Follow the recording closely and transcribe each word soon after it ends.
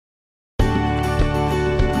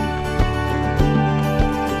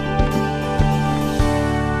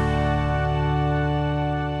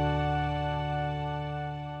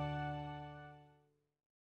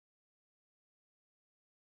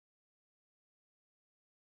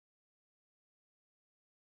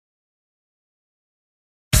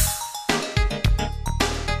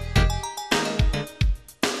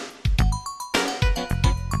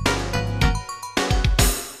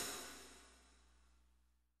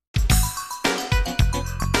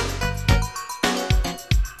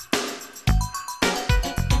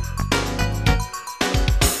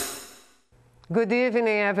Good evening,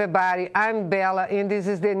 everybody. I'm Bella, and this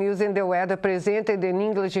is the news and the weather presented in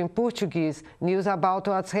English and Portuguese. News about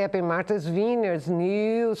what's happening in Martha's Vineyard,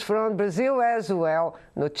 news from Brazil as well.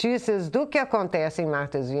 Notícias do que acontece em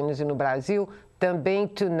Martha's Vineyard e no Brasil. Também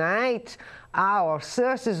tonight, our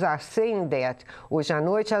sources are saying that. Hoje à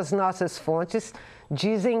noite, as nossas fontes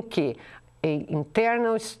dizem que an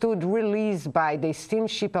internal study released by the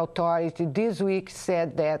Steamship Authority this week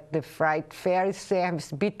said that the freight ferry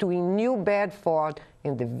service between New Bedford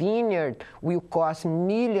and the Vineyard will cost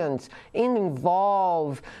millions and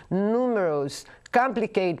involve numerous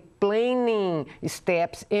complicated planning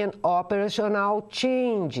steps and operational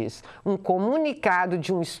changes. Comunicado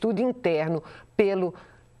de estudo interno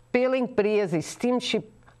pela empresa Steamship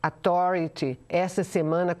Authority, essa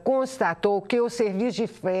semana, constatou que o serviço de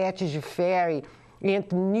frete de ferry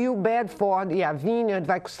entre New Bedford e a Vineyard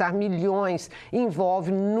vai custar milhões,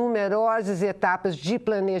 envolve numerosas etapas de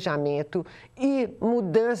planejamento e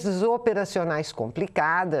mudanças operacionais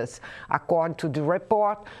complicadas. According to the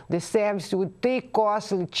report, the service would take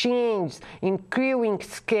costly changes in crewing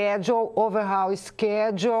schedule, overhaul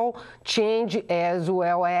schedule change, as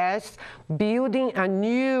well as building a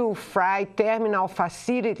new freight terminal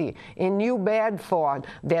facility in New Bedford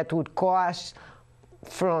that would cost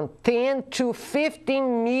from 10 to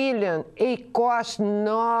 15 million, a cost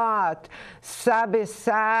not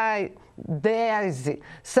subsidized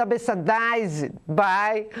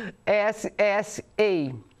by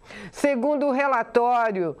SSA. Segundo o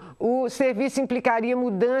relatório, o serviço implicaria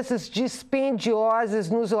mudanças dispendiosas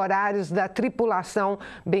nos horários da tripulação,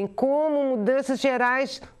 bem como mudanças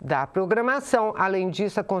gerais da programação. Além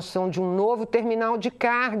disso, a construção de um novo terminal de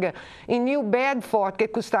carga em New Bedford, que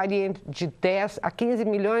custaria de 10 a 15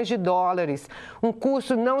 milhões de dólares, um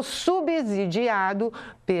custo não subsidiado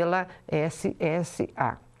pela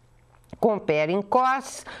SSA. Comparing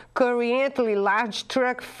costs, currently large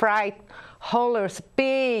truck freight haulers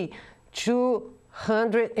pay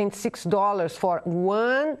 $206 for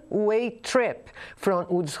one-way trip from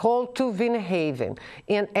Woods Hole to Vineyard,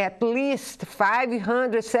 and at least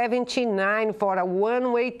 $579 for a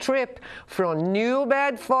one-way trip from New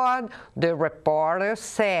Bedford, the reporter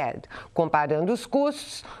said. Comparando os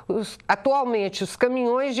custos, atualmente os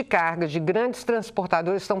caminhões de carga de grandes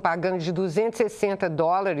transportadores estão pagando de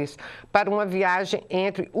 $260 para uma viagem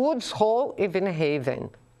entre Woods Hole e Vineyard,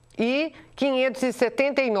 e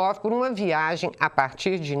 $579 por uma viagem a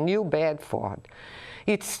partir de New Bedford.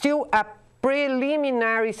 It's still a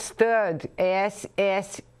preliminary study,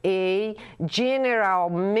 SSA General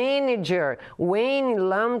Manager Wayne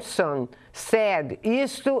Lamson said.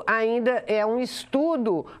 Isto ainda é um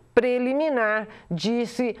estudo preliminar,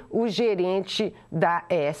 disse o gerente da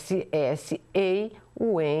SSA,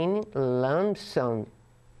 Wayne Lamson.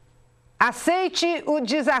 Aceite o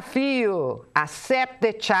desafio. Accept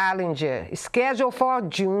the challenge. Scheduled for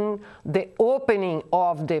June, the opening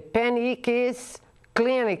of the Portuguese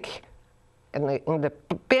clinic in the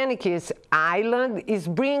Portuguese island is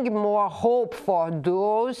bringing more hope for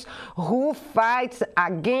those who fight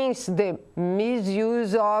against the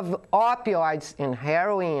misuse of opioids and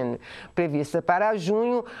heroin. Prevista para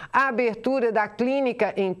junho, a abertura da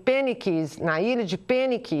clínica em Portuguese, na ilha de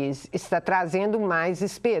Portuguese, está trazendo mais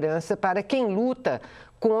esperança para quem luta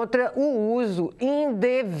contra o uso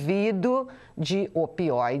indevido de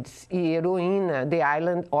opioides e heroína. The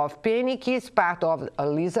island of Portuguese, part of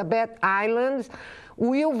Elizabeth Island,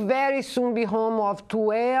 will very soon be home of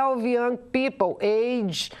 12 young people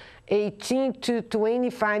aged 18 to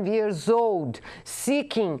 25 years old,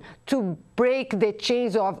 seeking to break the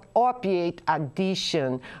chains of opiate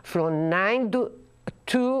addiction from 9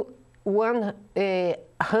 to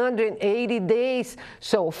 180 days.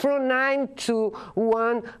 So from 9 to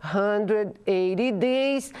 180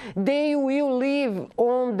 days, they will live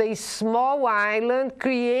on the small island,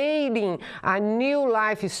 creating a new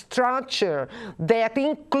life structure that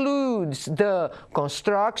includes the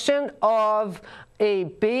construction of a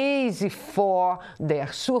base for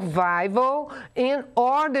their survival in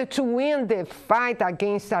order to win the fight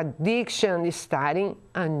against addiction, starting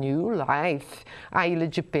a new life. A ilha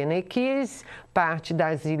de Portuguese, parte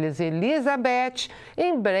das Ilhas Elizabeth,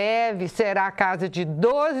 em breve será a casa de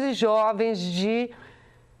 12 jovens de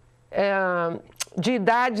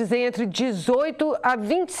idades entre 18 a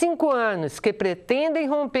 25 anos que pretendem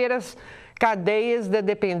romper as cadeias da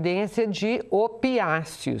dependência de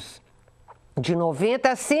opiáceos. De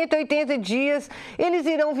 90 a 180 dias, eles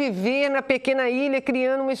irão viver na pequena ilha,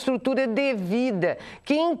 criando uma estrutura de vida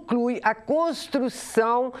que inclui a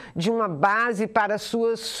construção de uma base para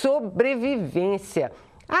sua sobrevivência.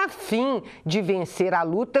 a fim de vencer a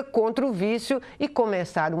luta contra o vício e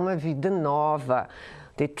começar uma vida nova.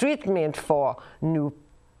 The treatment for new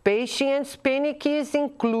patients panics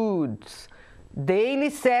includes daily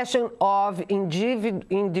session of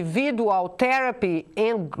individual therapy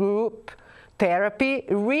and group therapy,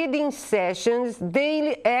 reading sessions,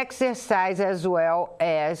 daily exercise, as well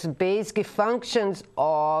as basic functions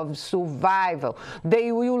of survival.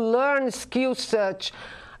 They will learn skills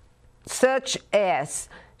such as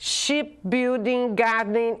shipbuilding,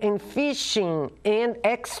 gardening, and fishing, and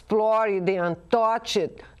explore the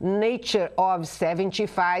untouched nature of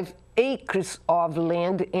 75 acres of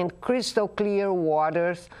land and crystal clear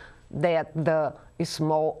waters that the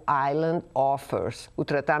small island offers. O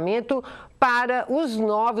tratamento para os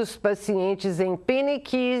novos pacientes em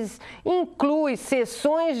Peniquis inclui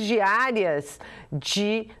sessões diárias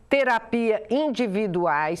de terapia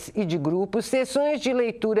individuais e de grupos, sessões de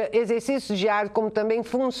leitura, exercícios diários, como também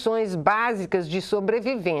funções básicas de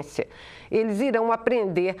sobrevivência. Eles irão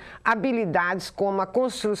aprender habilidades como a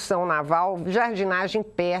construção naval, jardinagem,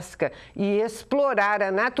 pesca e explorar a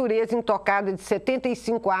natureza intocada de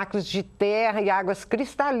 75 acres de terra e águas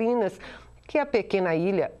cristalinas que a pequena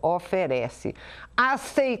ilha oferece.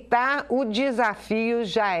 Aceitar o desafio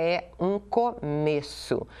já é um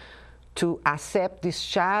começo. To accept this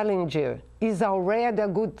challenger is already a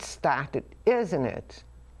good start, isn't it?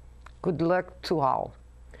 Good luck to all.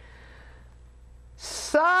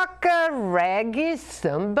 Soccer, reggae,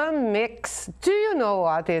 samba mix. Do you know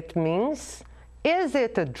what it means? Is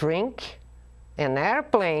it a drink? An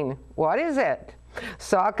airplane? What is it?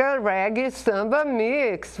 Soccer, reggae, samba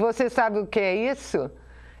mix. Você sabe o que é isso?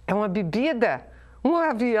 É uma bebida? Um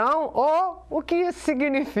avião? Ou o que isso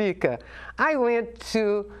significa? I went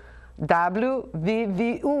to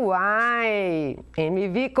WVVY,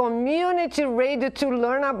 MV Community Radio to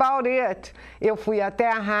learn about it. Eu fui até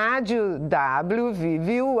a rádio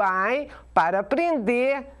WVVY para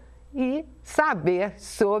aprender e saber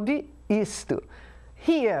sobre isto.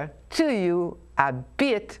 Here to you a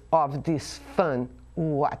bit of this fun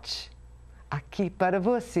watch. Aqui para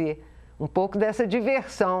você, um pouco dessa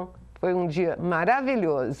diversão. Foi um dia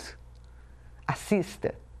maravilhoso.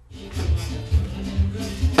 Assista.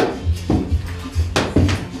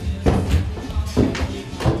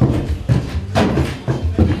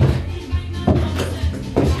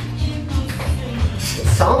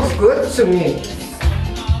 Sounds good to me.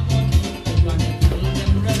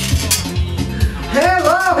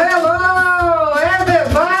 Hello, hello,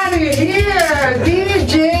 everybody here.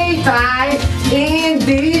 DJ Ty and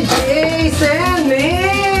DJ Semana.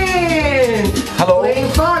 Hello.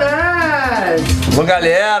 Playing for us. Alô,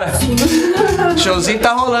 galera. Showzinho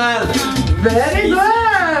tá rolando. Very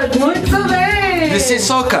good. Muito bem. This is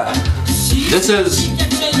soca. This is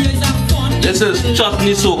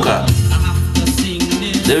chutney soca.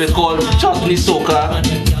 They will call chutney soca.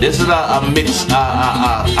 This is a mix,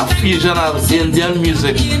 a fusion of Indian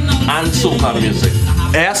music and soca music.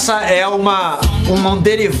 Essa é um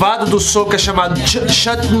derivado do soca chamado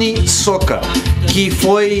chutney soca, que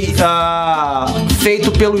foi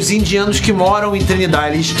feito pelos indianos que moram em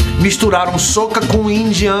Trinidad. Eles misturaram soca com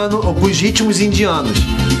os ritmos indianos.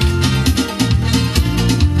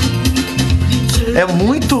 É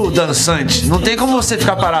muito dançante, não tem como você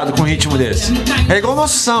ficar parado com um ritmo desse. É igual o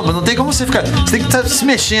nosso samba, não tem como você ficar. Você tem que estar se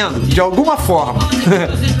mexendo de alguma forma.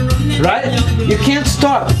 Right? You can't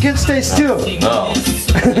stop, you can't stay still. No.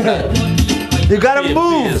 You gotta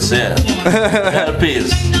move. Peace, yeah. Gotta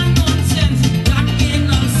peace.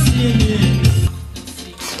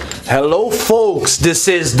 Hello folks, this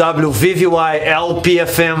is WVVY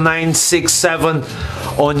LPFM 967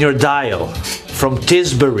 on your dial from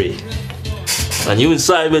Tisbury. And you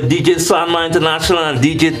inside with DJ Semana International and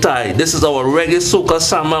DJ Ty. This is our reggae soca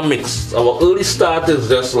samba mix. Our early start is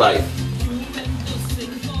just like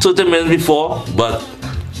 30 minutes before, but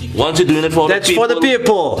once you're doing it for That's the people. for the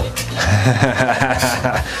people.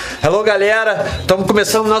 Hello galera, estamos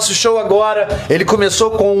começando o nosso show agora. Ele começou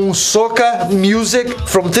com um soca music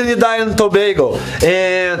from Trinidad and Tobago.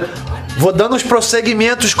 And vou dando os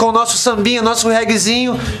prosseguimentos com o nosso sambinho, nosso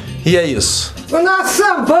reggaezinho. E é isso. O nosso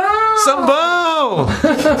sambão! Sambão!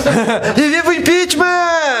 E viva o impeachment!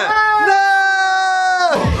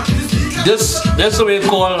 Não! This we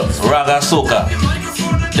call raga soca.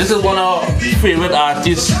 This is one of our favorite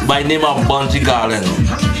artists by name of Bunty Garland.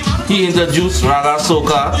 He introduced raga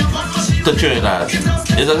soca to Trinidad.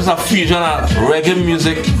 It's a fusion of reggae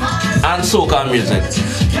music and soca music.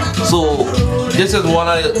 So this is one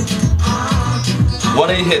of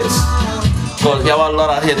the hits. Because he have a lot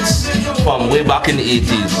of hits from way back in the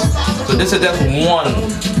 80s. So this is just one,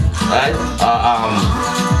 right?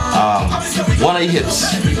 one of the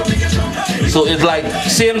hits. So it's like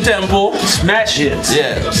same tempo, Smash hits.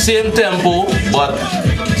 yeah, same tempo, but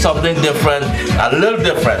something different, a little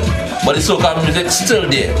different. But the soca music still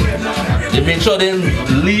there. They make sure they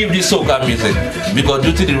leave the soca music because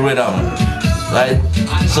due to the rhythm, right?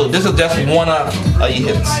 So this is just one of the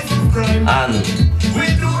hits, and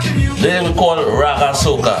then we call it raga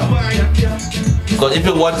soca. Because if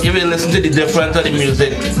you listen to the difference of the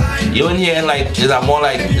music, you won't hear like it's more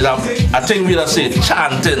like I think we just say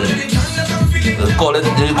chanting. They call it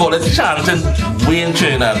chanting way in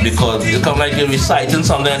Trinidad because it come like you're reciting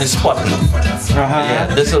something and it's spotting. Yeah,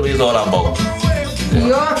 this is what it's all about.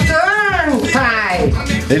 Your turn, Pai.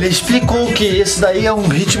 Ele explicou que esse daí é um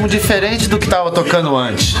ritmo diferente do que estava tocando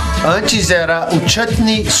antes. Antes era o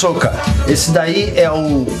chutney soca. Esse daí é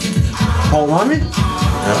o... Qual o nome?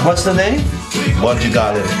 What's the name?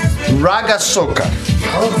 Portuguese. Raga soca.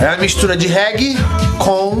 É a mistura de reggae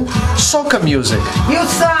com soca music. E o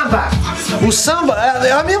samba? O samba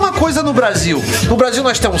é a mesma coisa no Brasil. No Brasil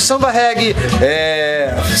nós temos samba reggae,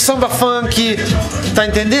 samba funk, tá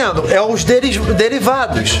entendendo? É os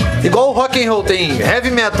derivados. Igual o rock and roll tem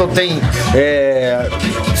heavy metal, tem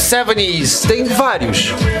 70s, tem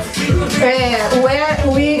vários. Where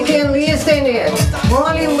we can listen it?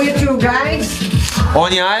 Only with you guys? On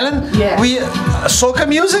the island, Yeah. soca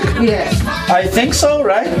music? Yes. I think so,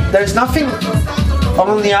 right? There's nothing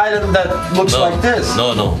on the island that looks like this.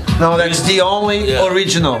 No. No, that's the only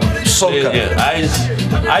original soca. Yeah,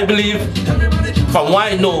 I believe, from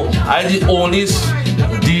what I know, I'm the only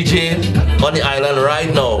DJ on the island right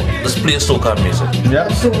now that's play soca music. Yeah.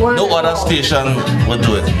 So No other station will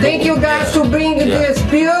do it. Thank you guys to bring this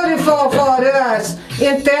beautiful for us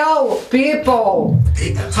and tell people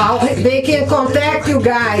how they can contact you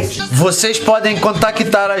guys. Vocês podem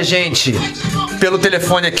contactar a gente pelo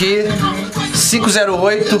telefone aqui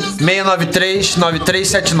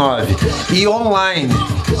 508-693-9379 e online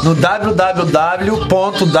no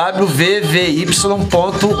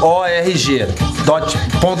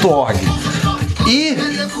www.vvy.org. E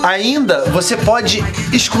ainda você pode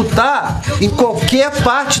escutar em qualquer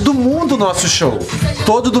parte do mundo o nosso show.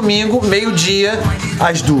 Todo domingo, meio-dia,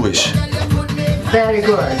 às 2h. Very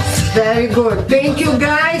good. Very good. Thank you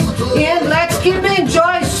guys. And let's keep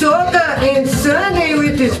enjoy soca and Sunday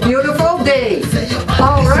with this beautiful day.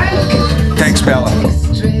 All right? Thanks, Bella.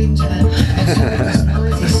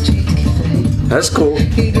 That's cool.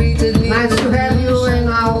 Nice to have you in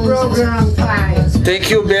our program, Pai. Thank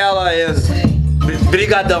you, Bella. And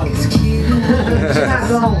brigadão.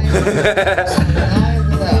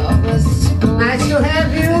 Nice to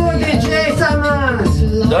have you, DJ Semana.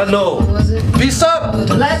 Don't know. Peace up.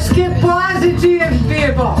 Let's keep positive,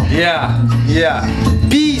 people. Yeah.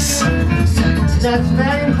 Peace. That's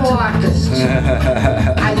very important.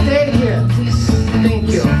 I take it. Thank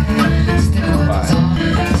you.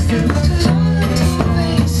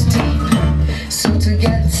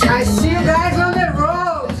 I see you guys on the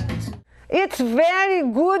road. It's very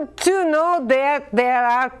good to know that there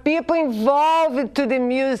are people involved to the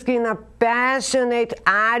music in a passionate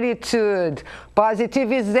attitude.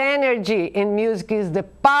 Positive is energy and music is the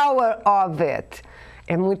power of it.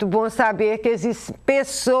 É muito bom saber que existem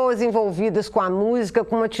pessoas envolvidas com a música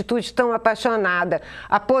com uma atitude tão apaixonada.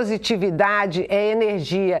 A positividade é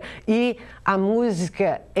energia e a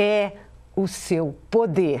música é o seu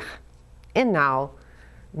poder. And now,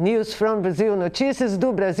 News from Brazil, notícias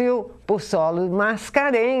do Brasil por Solo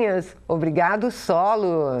Mascarenhas. Obrigado,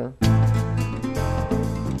 Solo.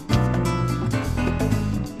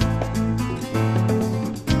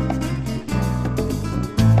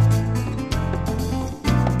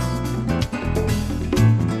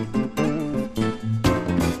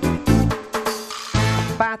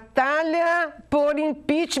 Batalha por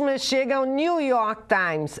impeachment chega ao New York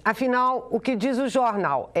Times. Afinal, o que diz o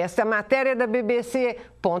jornal? Esta é a matéria da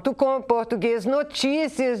BBC.com, Português,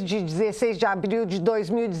 Notícias, de 16 de abril de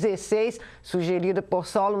 2016, sugerida por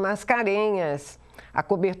Solo Mascarenhas. A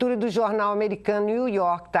cobertura do jornal americano New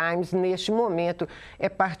York Times, neste momento, é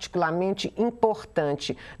particularmente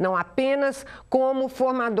importante, não apenas como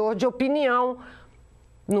formador de opinião,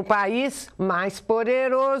 no país mais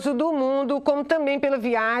poderoso do mundo, como também pela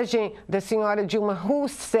viagem da senhora Dilma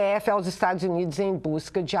Rousseff aos Estados Unidos em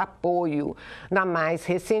busca de apoio. Na mais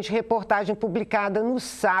recente reportagem publicada no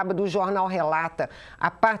sábado, o jornal relata a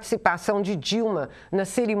participação de Dilma na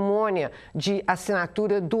cerimônia de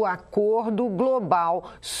assinatura do Acordo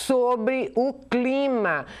Global sobre o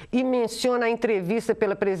Clima e menciona a entrevista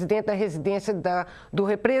pela presidenta da residência do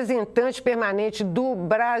representante permanente do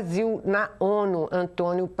Brasil na ONU, Antônio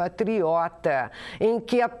Antônio Patriota, em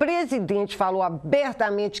que a presidente falou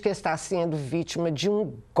abertamente que está sendo vítima de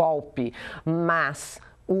um golpe, mas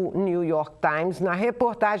o New York Times, na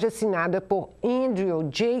reportagem assinada por Andrew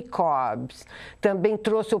Jacobs, também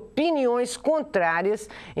trouxe opiniões contrárias,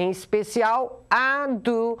 em especial a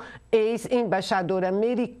do ex-embaixador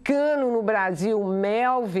americano no Brasil,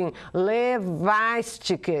 Melvin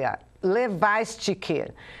Levistiker,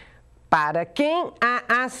 para quem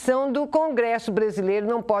a ação do Congresso brasileiro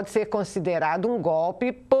não pode ser considerado um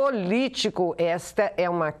golpe político. Esta é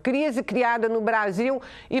uma crise criada no Brasil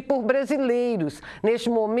e por brasileiros. Neste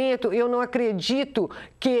momento, eu não acredito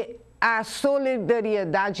que a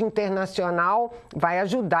solidariedade internacional vai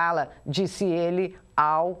ajudá-la, disse ele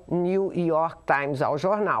ao New York Times, ao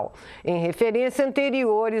jornal. Em referências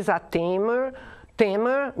anteriores a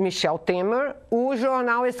Michel Temer, o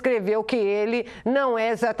jornal escreveu que ele não é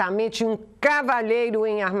exatamente um cavalheiro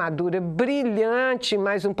em armadura brilhante,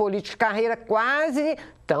 mas um político de carreira quase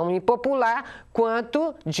tão impopular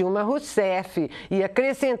quanto Dilma Rousseff. E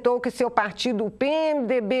acrescentou que seu partido, o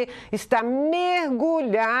PMDB, está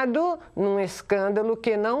mergulhado num escândalo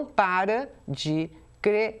que não para de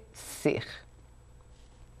crescer.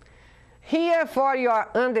 Here for your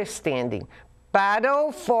understanding.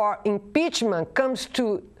 Battle for impeachment comes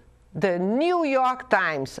to the New York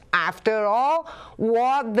Times. After all,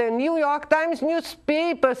 what the New York Times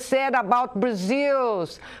newspaper said about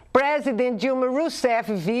Brazil's President Dilma Rousseff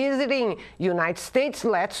visiting United States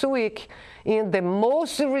last week. In the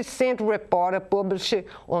most recent report published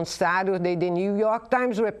on Saturday, the New York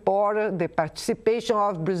Times reported the participation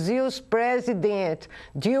of Brazil's President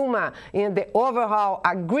Dilma in the overall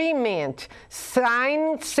agreement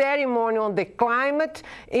signing ceremony on the climate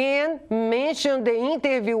and mentioned the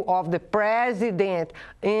interview of the President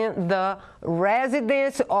in the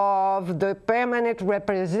residence of the permanent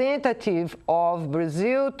representative of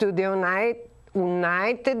Brazil to the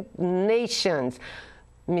United Nations,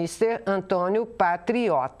 Mr. Antônio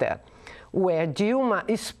Patriota, where Dilma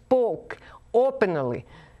spoke openly,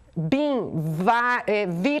 being a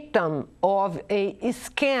victim of a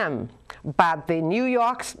scam. But the New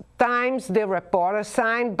York Times, the report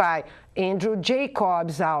signed by Andrew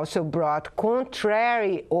Jacobs, also brought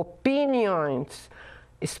contrary opinions,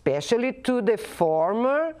 especially to the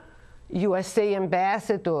former USA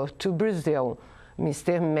ambassador to Brazil,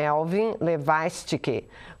 Mr. Melvin Levistick,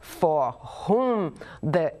 for whom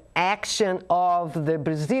the action of the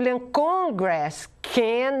Brazilian Congress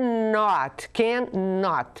cannot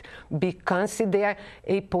be considered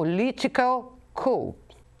a political coup.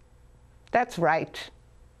 That's right.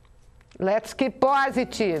 Let's keep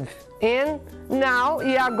positive. And now,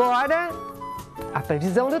 e agora, a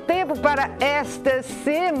previsão do tempo para esta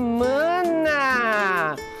semana.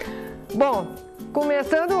 Bom,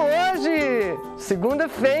 começando hoje,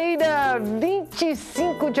 segunda-feira,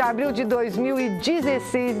 25 de abril de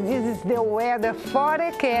 2016, this is the weather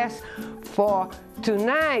forecast for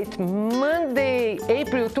tonight, Monday,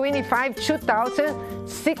 April 25,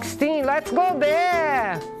 2016. Let's go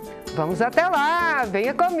there! Vamos até lá,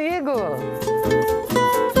 venha comigo!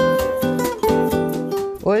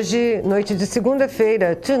 Hoje, noite de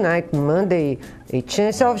segunda-feira, tonight, Monday, a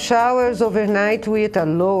chance of showers overnight with a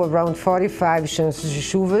low around 45, chances de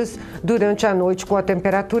chuvas durante a noite com a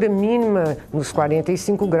temperatura mínima nos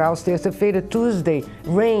 45 graus. Terça-feira, Tuesday,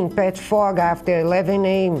 rain, patch fog after 11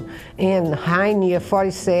 a.m. and high near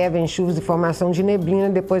 47, chuvas e formação de neblina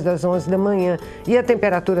depois das 11 da manhã. E a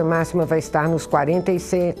temperatura máxima vai estar nos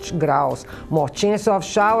 47 graus. More chance of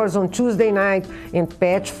showers on Tuesday night and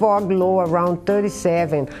patch fog low around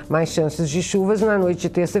 37. Mais chances de chuvas na noite de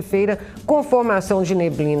terça-feira com formação de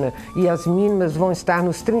neblina e as mínimas vão estar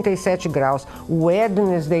nos 37 graus.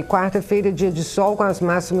 Wednesday, quarta-feira, dia de sol com as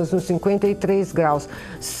máximas nos 53 graus.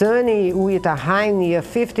 Sunny with a high near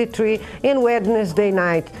 53 and Wednesday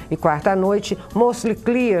night. E quarta-noite, mostly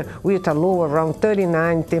clear with a low around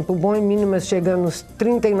 39. Tempo bom e mínimas chegando nos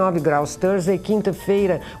 39 graus. Thursday,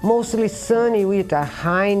 quinta-feira, mostly sunny with a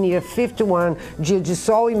high near 51. Dia de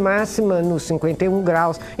sol e máxima nos 51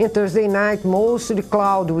 graus. And Thursday night, mostly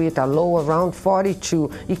cloud with a low around 42.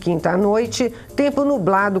 E quinta-noite, tempo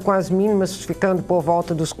nublado com as mínimas ficando por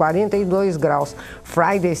volta dos 42 graus.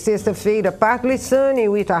 Friday, sexta-feira, partly sunny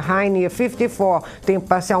with a high near 54. Tempo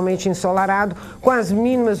parcialmente ensolarado com as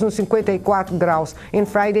mínimas nos 54 graus. And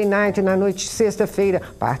Friday night, na noite de sexta-feira,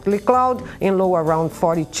 partly cloud and low around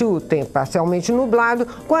 42. Tempo parcialmente nublado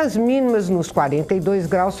com as mínimas nos 42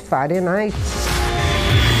 graus Fahrenheit.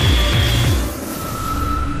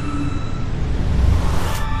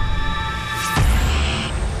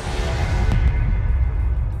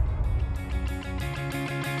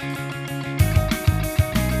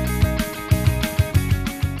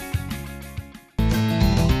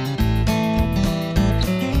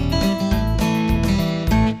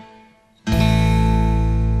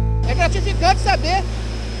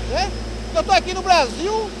 eu tô aqui no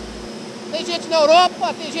Brasil, tem gente na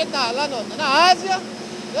Europa, tem gente lá na Ásia,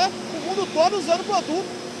 né? O mundo todo usando o produto,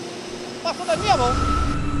 passou da minha mão.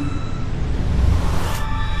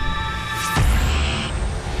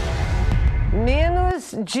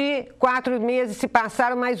 Menos de 4 meses se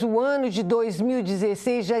passaram, mas o ano de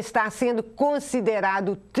 2016 já está sendo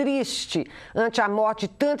considerado triste ante a morte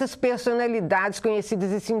de tantas personalidades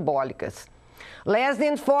conhecidas e simbólicas. Less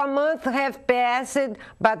than 4 months have passed,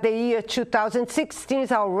 but the year 2016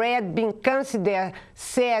 has already been considered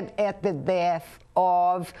sad at the death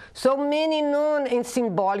of so many known and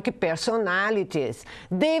symbolic personalities.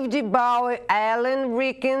 David Bowie, Alan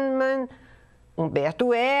Rickman,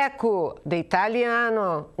 Umberto Eco, de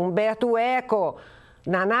italiano, Umberto Eco,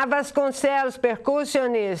 Naná Vasconcelos,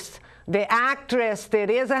 percussionist, the actress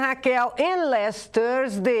Teresa Raquel, and last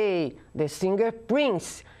Thursday, the singer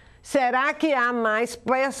Prince. Será que há mais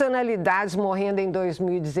personalidades morrendo em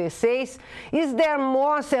 2016? Is there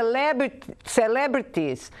more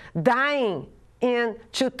celebrities dying in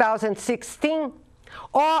 2016?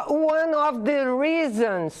 Or one of the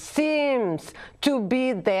reasons seems to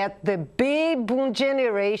be that the baby boom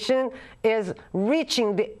generation is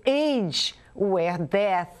reaching the age where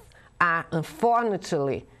deaths are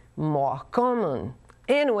unfortunately more common.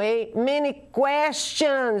 Anyway, many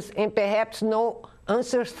questions and perhaps no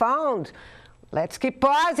answers found. Let's keep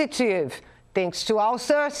positive. Thanks to our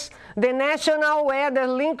source, the National Weather,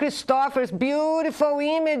 Lynn Christopher's beautiful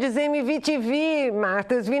images, MVTV,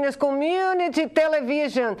 Martha's Vineyard Community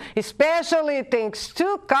Television, especially thanks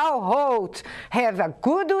to Carl Holt. Have a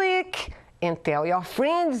good week and tell your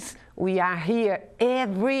friends we are here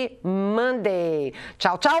every Monday.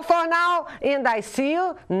 Ciao, ciao for now, and I see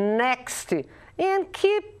you next. And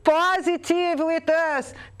keep positive with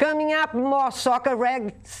us. Coming up, more Soccer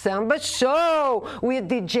Reg Samba Show with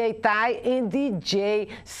DJ Ty and DJ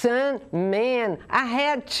Sunman.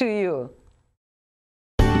 Ahead to you.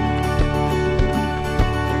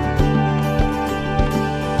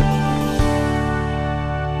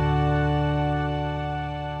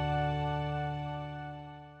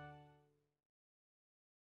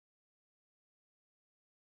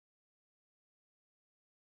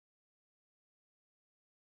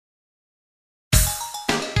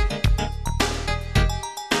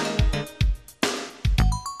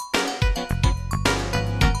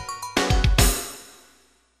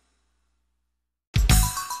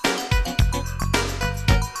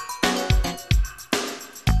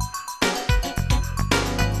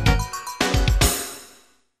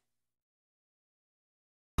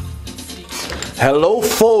 Hello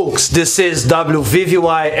folks, this is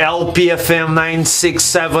WVVY LPFM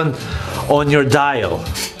 967 on your dial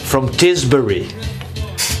from Tisbury.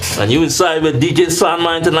 And you inside with DJ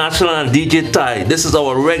Semana International and DJ Ty. This is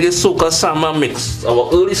our reggae soca summer mix. Our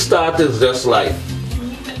early start is just like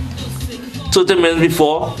 30 minutes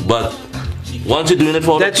before, but once you're doing it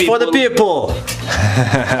for That's the people. for the people.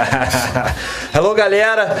 Hello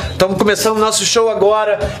galera, estamos começando nosso show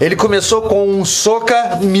agora. Ele começou com um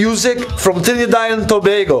soca music from Trinidad and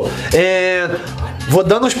Tobago. And vou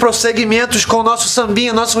dando os prosseguimentos com o nosso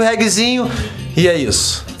sambinha, nosso reggaezinho. E é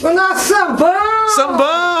isso. O nosso sambão!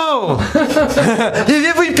 Sambão! E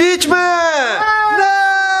viva o impeachment!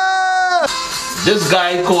 No! This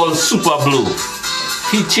guy called Super Blue,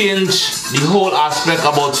 he changed the whole aspect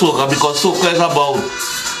about soca, because soca is about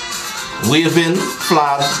waving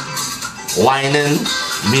flag, whining,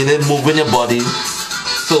 meaning moving your body.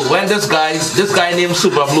 So when this guy named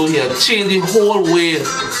Super Blue here changed the whole way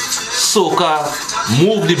soca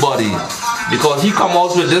move the body, because he come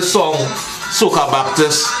out with this song Soca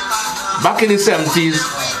Baptist back in the 70s,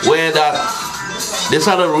 where this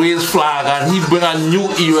had a raised flag and he bring a new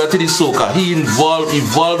era to the soca. He evolved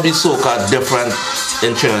the soca different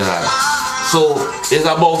in Trinidad. So it's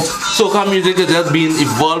about soca music that has been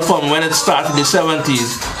evolved from when it started in the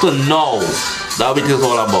 70s to now. That's what it is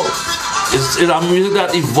all about. It's a music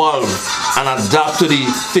that evolved and adapt to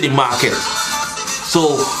the market.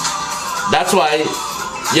 So that's why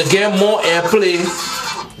you get more airplay.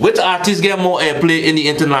 Which artists get more airplay in the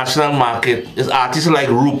international market is artists like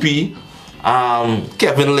Rupee,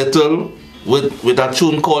 Kevin Little with a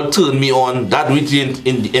tune called Turn Me On, that reached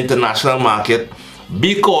in the international market,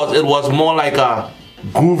 because it was more like a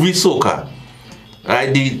groovy soca, right?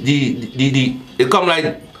 It come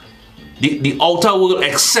like the outer world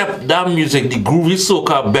accept that music, the groovy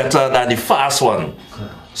soca, better than the fast one.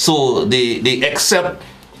 So they accept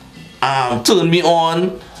Turn Me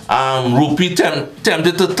On, Rupee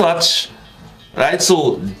Tempted to Touch, right?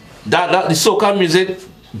 So that the soca music,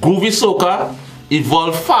 groovy soca,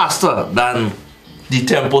 evolved faster than the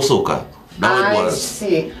tempo soca. That I was.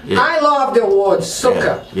 see. Yeah. I love the word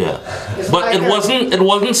soca. Yeah. It's But like it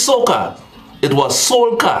wasn't soca. It was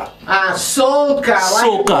soca. Soca, like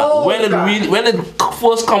Soca. polka. When it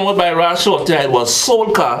first came out by Ras Shorty, it was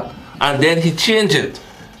soca, and then he changed it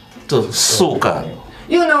to soca.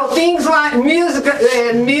 You know, things like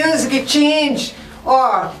music change,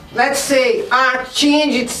 or let's say art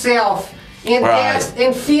change itself, and Right.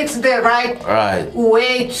 and fits the right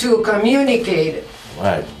way to communicate it.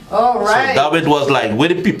 Right. All right. So David was like where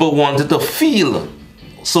the people wanted to feel,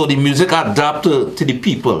 so the music adapted to the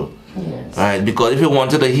people. Yes. Right, because if you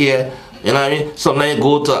wanted to hear, you know what I mean, sometimes you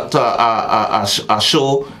go to a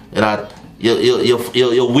show that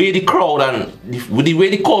you weigh the crowd, and with the way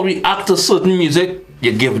the crowd react to certain music,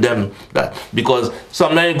 you give them that. Because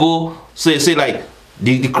sometimes you go, say like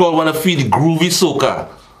the crowd want to feel the groovy soca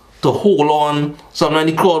to hold on. Sometimes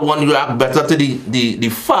the crowd want to react better to the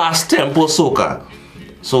fast tempo soca.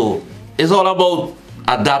 So it's all about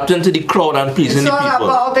adapting to the crowd and pleasing the people. It's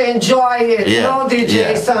all about enjoy it, no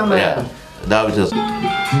DJ Semana. Yeah. That was just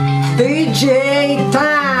DJ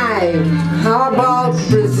time. How about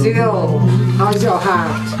Brazil? How's your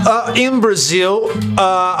heart? In Brazil,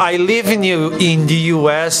 I live in the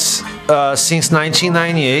US since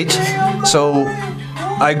 1998. So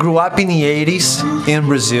I grew up in the 80s in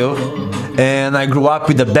Brazil, and I grew up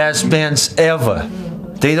with the best bands ever.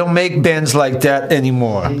 They don't make bands like that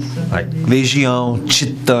anymore. Like Legião,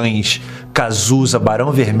 Titãs, Cazuza,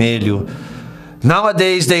 Barão Vermelho.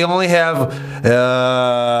 Nowadays they only have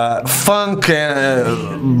funk,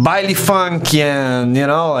 baile funk, and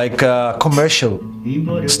like commercial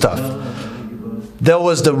stuff. That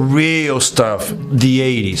was the real stuff, the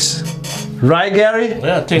 80s. Right, Gary?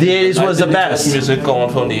 Yeah, I think the 80s was the best. Music coming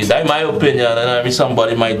from in my opinion, and I mean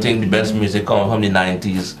somebody might think the best music coming from the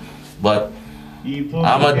 90s, but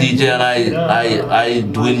I'm a DJ and I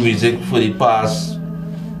doing music for the past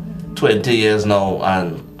 20 years now,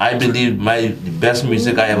 and I believe the best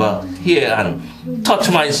music I ever hear and touch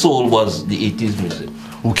my soul was the 80s music.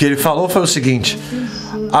 O que ele falou foi o seguinte: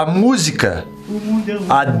 a música,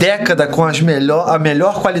 a década com a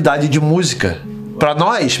melhor qualidade de música, para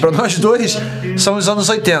nós dois, são os anos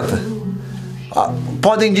 80.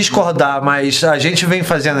 Podem discordar, mas a gente vem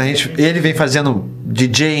fazendo, ele vem fazendo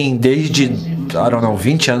DJing desde, I don't know,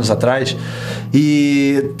 20 anos atrás,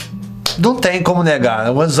 e não tem como negar,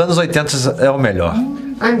 os anos 80 é o melhor.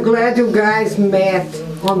 I'm glad you guys met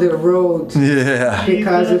on the road. Yeah.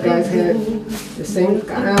 Because you guys had the same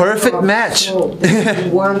kind Perfect of match. soul.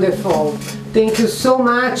 Wonderful. Thank you so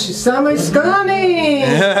much. Summer is coming.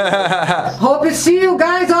 Hope to see you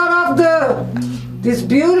guys out of this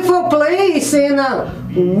beautiful place, and a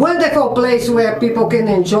wonderful place where people can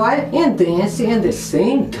enjoy and dance at the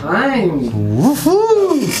same time.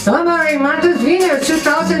 Woohoo! Summer in Martha's Vineyard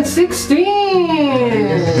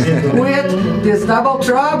 2016 with this double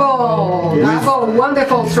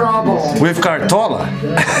wonderful trouble. With Cartola?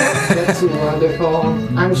 That's wonderful.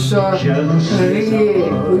 I'm sure he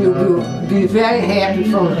will be very happy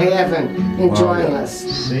from heaven enjoying us.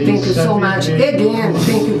 Thank you so much again.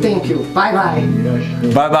 Thank you. Bye bye.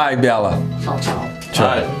 Bye bye, Bella. Tchau, tchau. Tchau.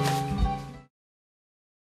 Right.